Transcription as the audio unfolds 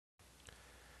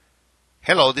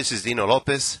Hello, this is Dino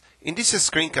Lopez. In this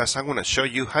screencast, I'm going to show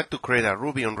you how to create a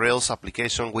Ruby on Rails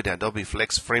application with Adobe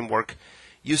Flex Framework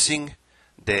using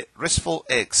the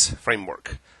RestfulX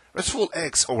Framework.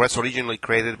 RestfulX was originally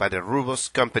created by the Rubus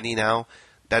company now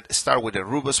that started with the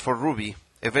Rubus for Ruby,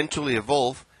 eventually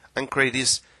evolved and create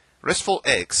this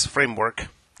RestfulX Framework.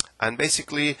 And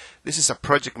basically, this is a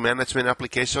project management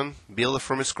application built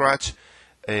from scratch.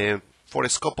 For the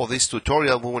scope of this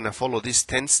tutorial, we want to follow these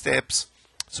 10 steps.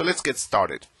 So let's get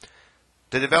started.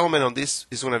 The development on this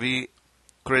is going to be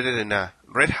created in a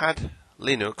Red Hat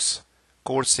Linux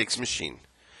Core 6 machine.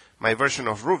 My version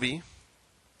of Ruby,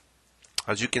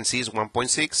 as you can see, is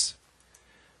 1.6.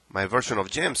 My version of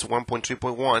Gems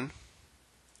 1.3.1.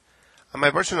 And my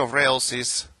version of Rails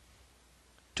is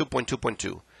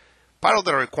 2.2.2. Part of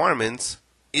the requirements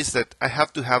is that I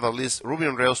have to have at least Ruby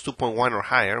on Rails 2.1 or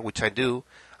higher, which I do.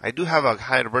 I do have a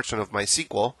higher version of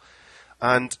MySQL.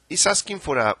 And it's asking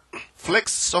for a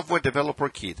Flex Software Developer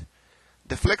Kit.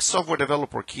 The Flex Software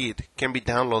Developer Kit can be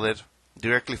downloaded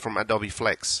directly from Adobe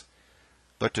Flex.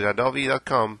 Go to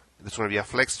adobe.com. There's going to be a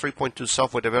Flex 3.2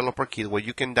 Software Developer Kit where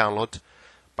you can download.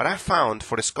 But I found,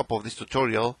 for the scope of this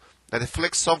tutorial, that the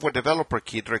Flex Software Developer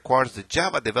Kit requires the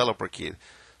Java Developer Kit.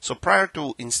 So prior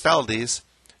to install this,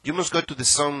 you must go to the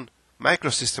Sun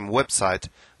Microsystem website,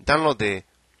 download the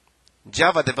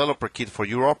Java Developer Kit for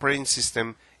your operating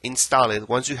system, install it.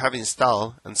 Once you have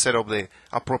installed and set up the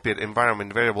appropriate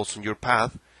environment variables on your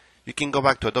path, you can go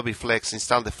back to Adobe Flex,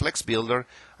 install the Flex Builder,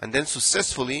 and then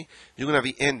successfully you're going to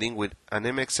be ending with an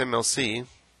MXMLC,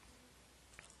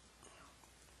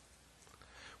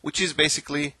 which is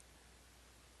basically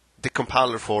the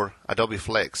compiler for Adobe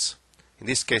Flex. In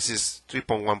this case, it's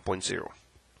 3.1.0.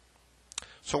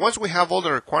 So once we have all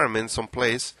the requirements in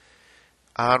place,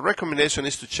 our recommendation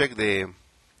is to check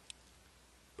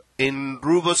in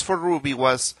Rubus for Ruby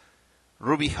was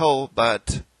RubyHo,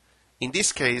 but in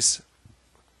this case,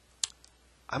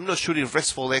 I'm not sure if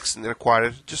RestfulX is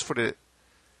required. Just for the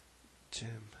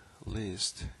gem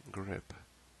list grep.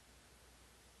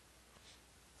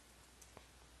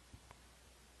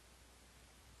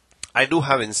 I do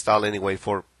have installed anyway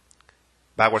for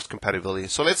backwards compatibility.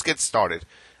 So let's get started.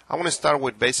 I want to start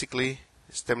with basically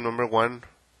step number 1.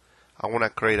 I want to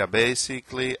create a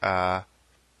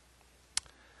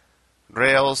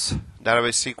Rails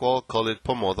database SQL, call it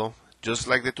Pomodo, just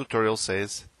like the tutorial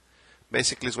says.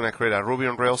 Basically, it's going to create a Ruby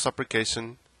on Rails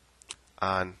application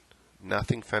and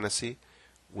nothing fancy.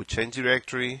 We change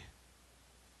directory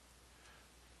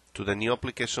to the new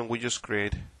application we just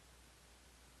created.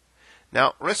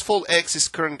 Now, RestfulX is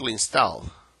currently installed.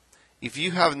 If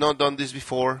you have not done this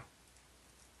before,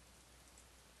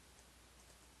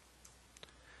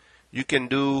 you can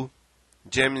do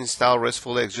gem install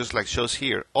RestfulX just like shows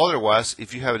here. Otherwise,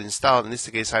 if you have it installed, in this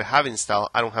case I have installed,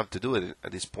 I don't have to do it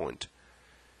at this point.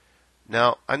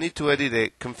 Now I need to edit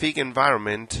a config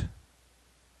environment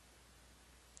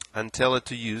and tell it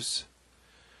to use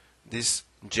this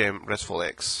gem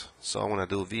RestfulX. So I want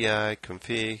to do vi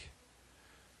config,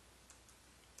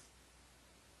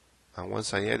 and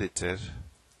once I edit it,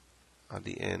 at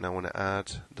the end I want to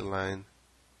add the line.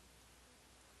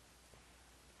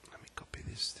 Let me copy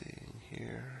this thing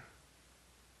here.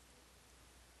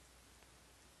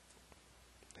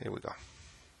 Here we go.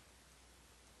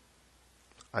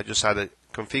 I just added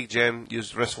config gem,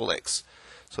 use RestfulX.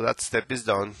 So that step is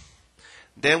done.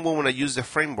 Then we want to use the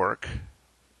framework.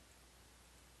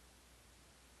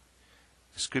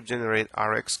 Script generate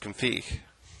rx config.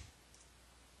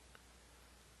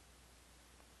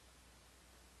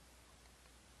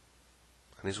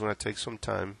 And it's going to take some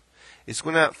time. It's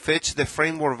going to fetch the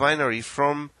framework binary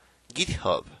from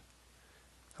GitHub.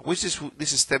 Which is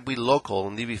this step be local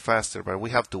and be faster, but we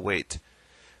have to wait.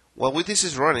 While this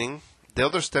is running, the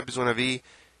other step is going to be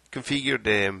configure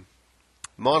the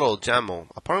model YAML.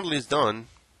 Apparently it's done.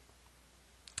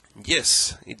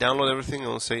 Yes, it downloaded everything.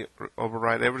 I'll say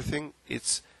override everything.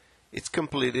 It's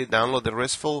completed. Download the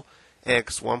RestfulX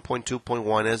 1.2.1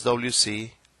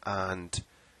 SWC and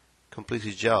complete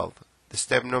its job. The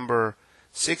step number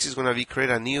 6 is going to be create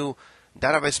a new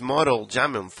database model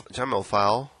YAML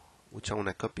file, which I want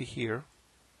to copy here.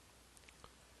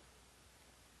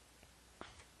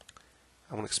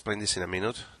 I want to explain this in a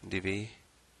minute. db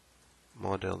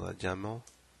model.yaml.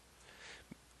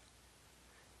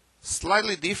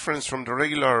 Slightly different from the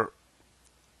regular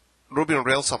Ruby on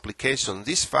Rails application.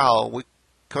 This file we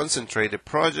concentrate the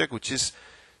project, which is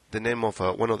the name of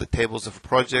one of the tables of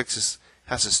projects.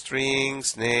 Has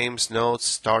strings, names, notes,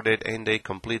 start date, end date,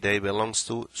 complete date, belongs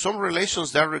to some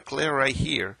relations that are clear right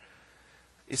here.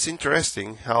 It's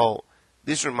interesting how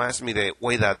this reminds me the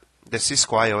way that the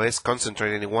Cisco IOS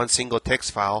concentrated in one single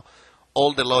text file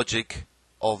all the logic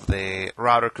of the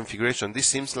router configuration. This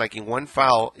seems like in one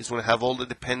file it's going to have all the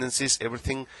dependencies,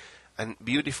 everything, and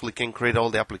beautifully can create all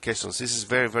the applications. This is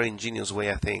very, very ingenious way,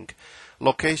 I think.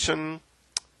 Location,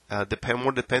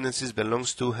 more dependencies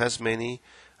belongs to, has many,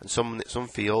 and some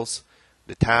fields.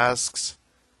 The tasks,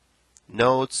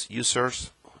 nodes,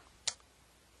 users.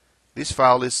 This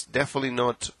file is definitely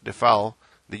not the file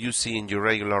that you see in your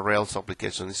regular Rails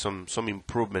application. It's some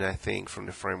improvement, I think, from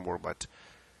the framework. But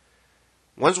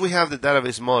once we have the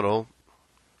database model,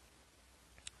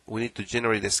 we need to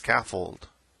generate a scaffold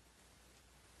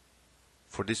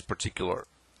for this particular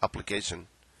application.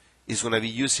 It's going to be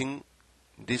using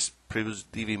this previous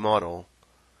DB model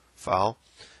file.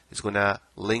 It's going to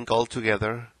link all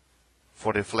together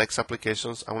for the Flex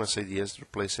applications. I want to say yes,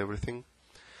 replace everything.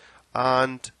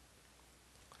 And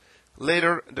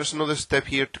later, there's another step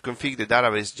here to configure the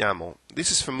database YAML.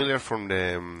 This is familiar from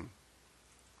the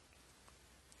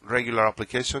regular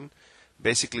application.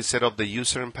 Basically, set up the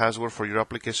user and password for your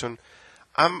application.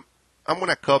 I'm going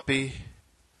to copy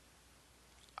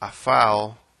a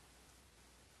file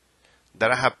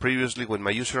that I have previously with my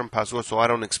user and password, so I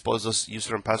don't expose those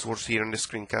user and passwords here in the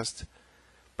screencast.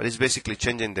 But it's basically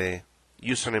changing the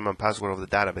username and password of the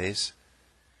database.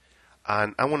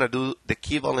 And I want to do the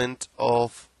equivalent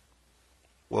of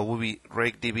what will be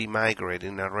RegDB migrate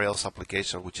in a Rails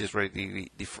application, which is RegDB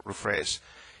refresh.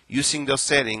 Using those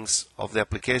settings of the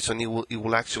application, it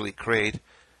will actually create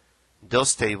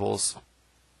those tables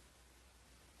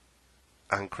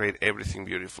and create everything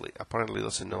beautifully. Apparently, it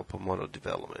doesn't know Pomodo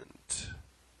development.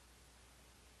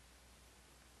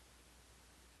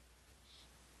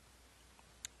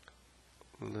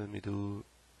 Let me do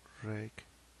reg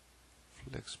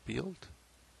flex build.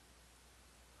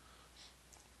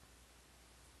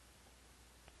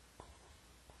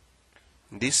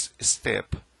 This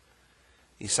step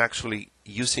is actually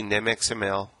using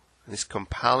MXML and is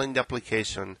compiling the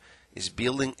application, is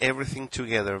building everything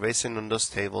together based on those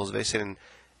tables, based on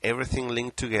everything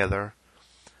linked together,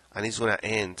 and it's going to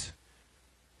end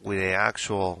with the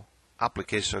actual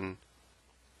application,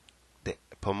 the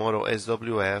Pomodo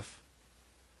SWF,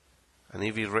 and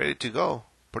if it's ready to go,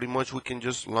 pretty much we can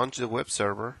just launch the web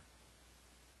server.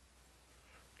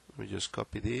 Let me just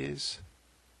copy this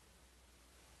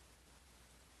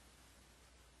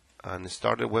and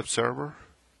start the web server.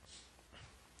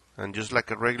 And just like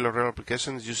a regular Rails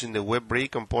application, it's using the web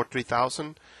brick on port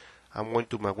 3000. I'm going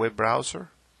to my web browser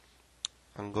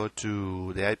and go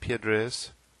to the IP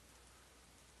address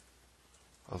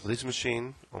of this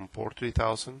machine on port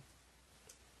 3000,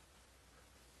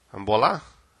 and voila,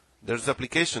 there's the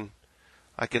application.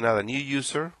 I can add a new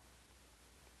user.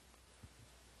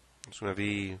 It's going to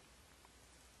be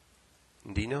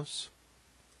Dino.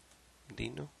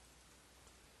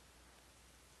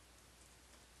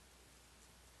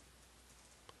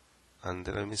 And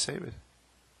then let me save it.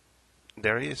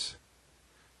 There he is.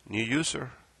 New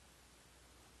user.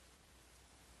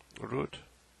 Root.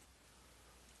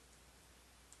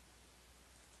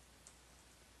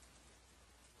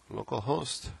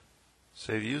 Localhost.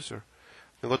 Save user.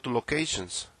 Then go to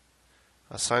locations.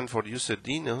 Assign for user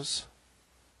Dinos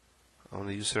on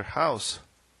the user house.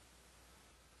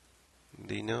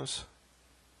 Dinos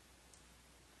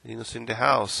in the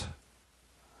house.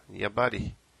 Yeah,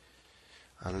 buddy.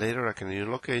 And later I can new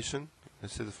location.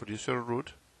 Let's say for user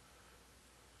root.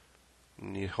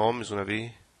 New home is going to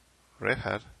be Red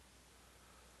Hat.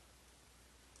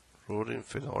 Root in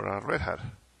Fedora Red Hat.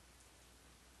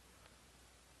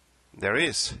 There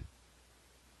is.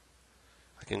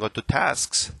 I can go to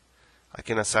tasks. I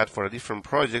can assign for a different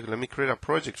project. Let me create a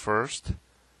project first.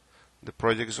 The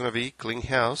project is going to be Clean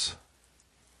House.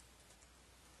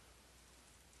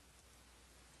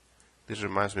 This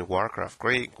reminds me of Warcraft.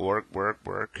 Great, work.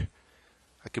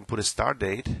 I can put a start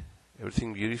date.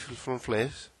 Everything beautiful from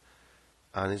Flex.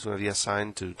 And it's going to be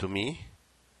assigned to me.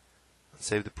 And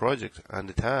save the project. And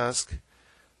the task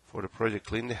for the project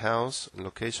Clean the House,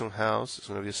 Location House, is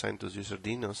going to be assigned to user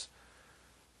Dinos.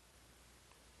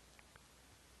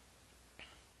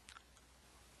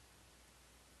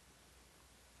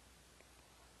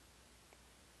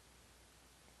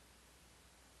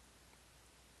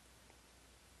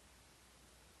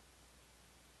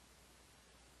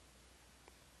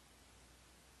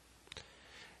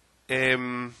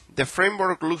 The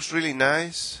framework looks really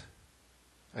nice.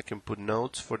 I can put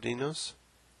notes for Dinos.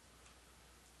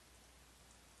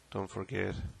 Don't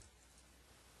forget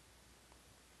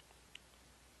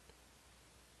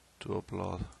to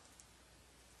upload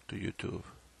to YouTube.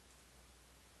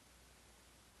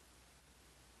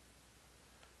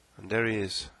 And there he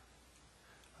is.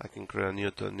 I can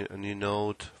create a new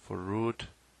node for root.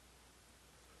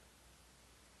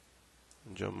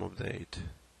 Jump update.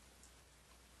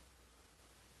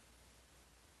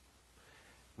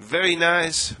 Very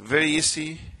nice, very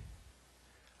easy.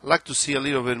 I'd like to see a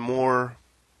little bit more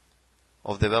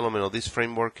of development of this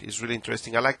framework. Is really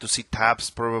interesting. I like to see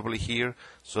tabs probably here.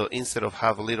 So instead of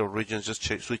have little regions just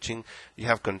switching, you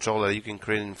have control that you can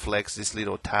create in Flex these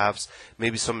little tabs.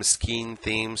 Maybe some skin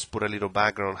themes, put a little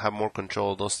background, have more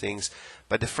control of those things.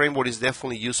 But the framework is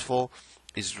definitely useful.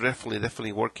 It's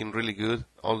definitely working really good.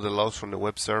 All the logs from the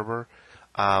web server.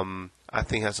 I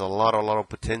think has a lot of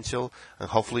potential, and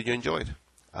hopefully you enjoyed.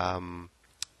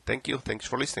 Thank you. Thanks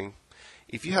for listening.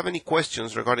 If you have any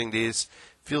questions regarding this,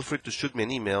 feel free to shoot me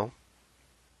an email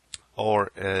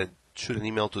or shoot an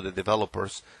email to the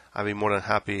developers. I'll be more than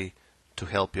happy to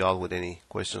help you out with any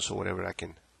questions or whatever I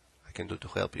can do to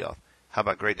help you out. Have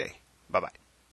a great day. Bye-bye.